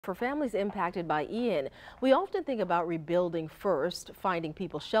For families impacted by Ian, we often think about rebuilding first, finding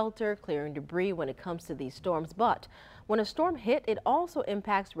people shelter, clearing debris when it comes to these storms. But when a storm hit, it also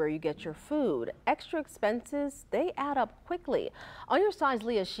impacts where you get your food. Extra expenses, they add up quickly. On your side,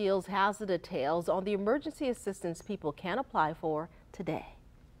 Leah Shields has the details on the emergency assistance people can apply for today.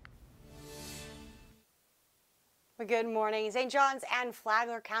 Good morning. St. Johns and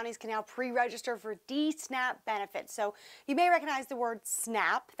Flagler Counties can now pre-register for D-SNAP benefits. So you may recognize the word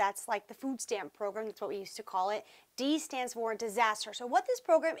SNAP. That's like the food stamp program. That's what we used to call it. D stands for disaster. So what this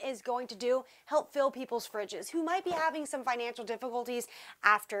program is going to do, help fill people's fridges who might be having some financial difficulties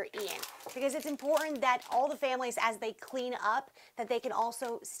after Ian. Because it's important that all the families, as they clean up, that they can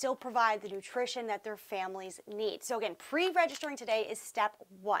also still provide the nutrition that their families need. So again, pre-registering today is step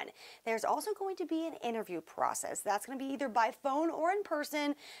one. There's also going to be an interview process. That's going to be either by phone or in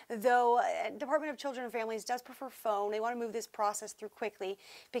person, though Department of Children and Families does prefer phone. They want to move this process through quickly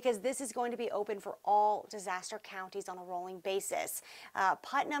because this is going to be open for all disaster counties on a rolling basis.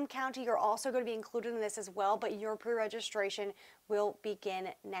 Putnam County, you're also going to be included in this as well, but your pre-registration will begin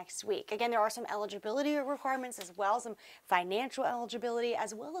next week. Again, there are some eligibility requirements as well, some financial eligibility,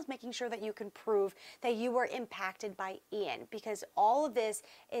 as well as making sure that you can prove that you were impacted by Ian, because all of this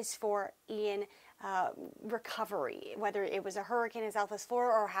is for Ian recovery, whether it was a hurricane in Southwest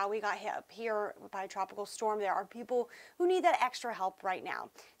Florida or how we got hit up here by a tropical storm. There are people who need that extra help right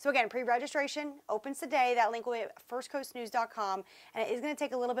now. So again, pre-registration opens today. That link will be at firstcoastnews.com, and it is going to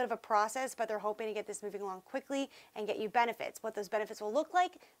take a little bit of a process, but they're hoping to get this moving along quickly and get you benefits. What those benefits will look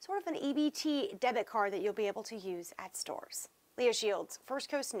like, sort of an EBT debit card that you'll be able to use at stores. Leah Shields, First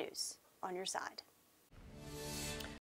Coast News, on your side.